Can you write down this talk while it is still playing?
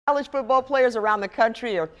College football players around the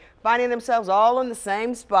country are finding themselves all in the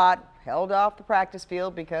same spot, held off the practice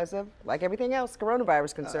field because of, like everything else,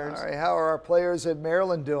 coronavirus concerns. All right, how are our players in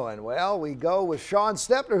Maryland doing? Well, we go with Sean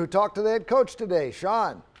Stepner, who talked to the head coach today.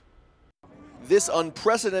 Sean. This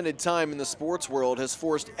unprecedented time in the sports world has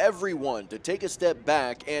forced everyone to take a step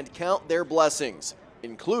back and count their blessings,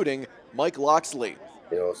 including Mike Locksley.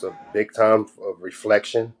 You know, it's a big time of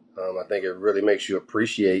reflection. I think it really makes you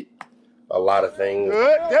appreciate a lot of things.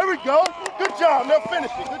 Good. There we go. Good job. Now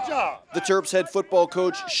finish it. Good job. The Terps head football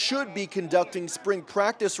coach should be conducting spring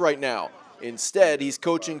practice right now. Instead, he's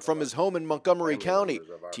coaching from his home in Montgomery County,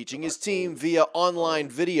 teaching his team via online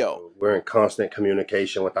video. We're in constant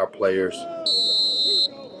communication with our players.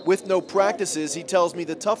 With no practices, he tells me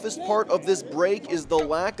the toughest part of this break is the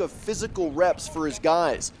lack of physical reps for his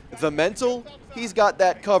guys. The mental, he's got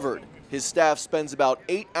that covered. His staff spends about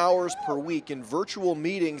 8 hours per week in virtual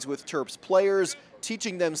meetings with Terps players,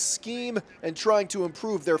 teaching them scheme and trying to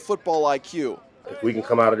improve their football IQ. If we can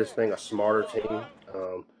come out of this thing a smarter team,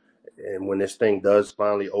 and when this thing does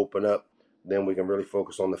finally open up, then we can really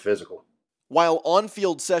focus on the physical. While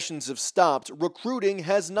on-field sessions have stopped, recruiting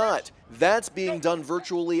has not. That's being done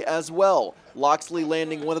virtually as well. Locksley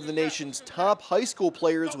landing one of the nation's top high school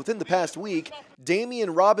players within the past week,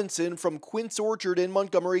 Damian Robinson from Quince Orchard in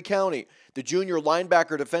Montgomery County. The junior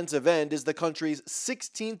linebacker defensive end is the country's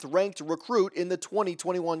 16th ranked recruit in the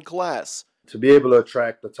 2021 class. To be able to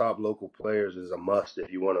attract the top local players is a must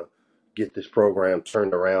if you want to get this program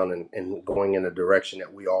turned around and going in the direction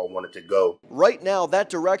that we all want it to go. Right now, that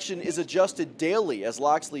direction is adjusted daily as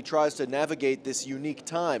Locksley tries to navigate this unique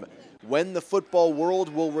time. When the football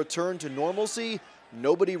world will return to normalcy,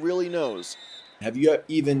 nobody really knows. Have you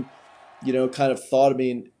even, kind of thought,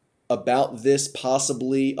 about this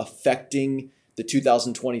possibly affecting the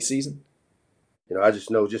 2020 season? I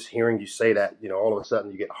just know, just hearing you say that, all of a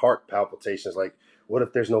sudden you get heart palpitations like, what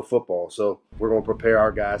if there's no football? So we're going to prepare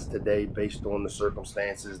our guys today based on the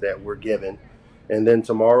circumstances that we're given. And then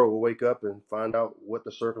tomorrow we'll wake up and find out what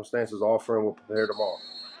the circumstances offer and we'll prepare tomorrow.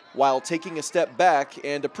 While taking a step back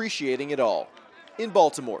and appreciating it all. In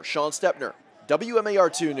Baltimore, Sean Stepner,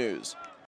 WMAR 2 News.